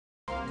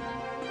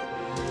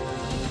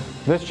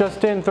This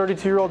just in,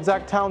 32-year-old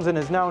Zac Townsend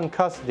is now in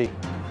custody.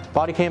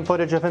 Bodycam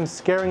footage of him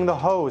scaring the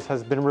hose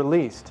has been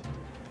released.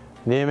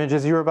 The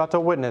images you're about to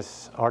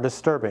witness are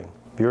disturbing.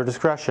 Viewer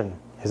discretion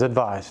is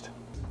advised.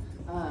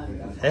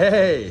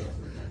 Hey,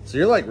 so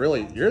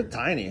you're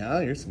tiny, huh?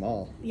 You're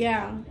small.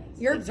 Yeah,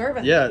 you're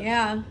observant.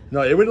 Yeah.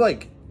 No, it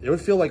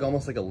would feel like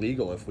almost like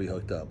illegal if we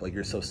hooked up. Like,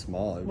 you're so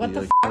small. What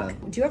the fuck?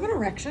 Do you have an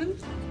erection?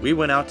 We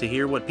went out to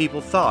hear what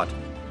people thought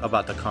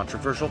about the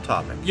controversial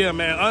topic. Yeah,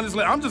 man,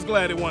 honestly, I'm just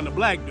glad it wasn't a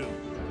black dude.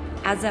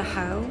 As a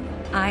hoe,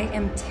 I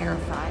am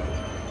terrified.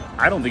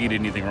 I don't think he did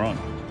anything wrong.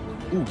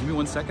 Ooh, give me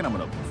 1 second. I'm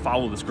gonna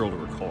follow this girl to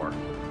her car.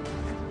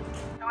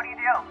 So what do you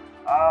do?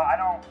 I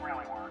don't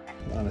really work.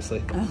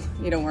 Honestly. Oh,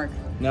 you don't work?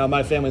 No,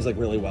 my family's like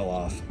really well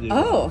off. Dude.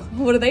 Oh,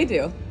 what do they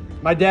do?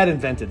 My dad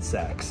invented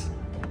sex.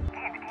 He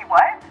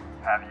what?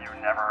 Have you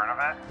never heard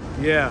of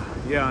it?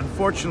 Yeah,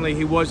 unfortunately,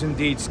 he was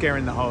indeed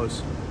scaring the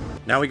hose.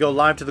 Now we go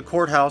live to the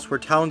courthouse where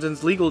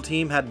Townsend's legal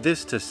team had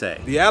this to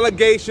say. The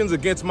allegations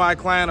against my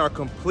client are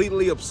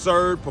completely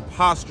absurd,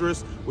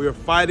 preposterous. We are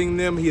fighting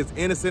them. He is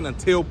innocent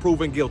until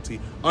proven guilty.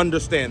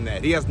 Understand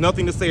that. He has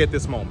nothing to say at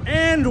this moment.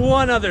 And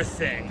one other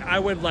thing I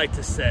would like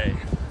to say.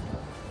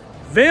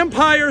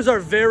 Vampires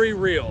are very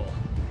real.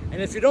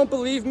 And if you don't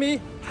believe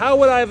me, how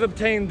would I have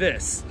obtained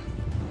this?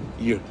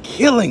 You're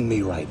killing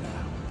me right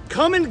now.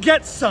 Come and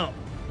get some.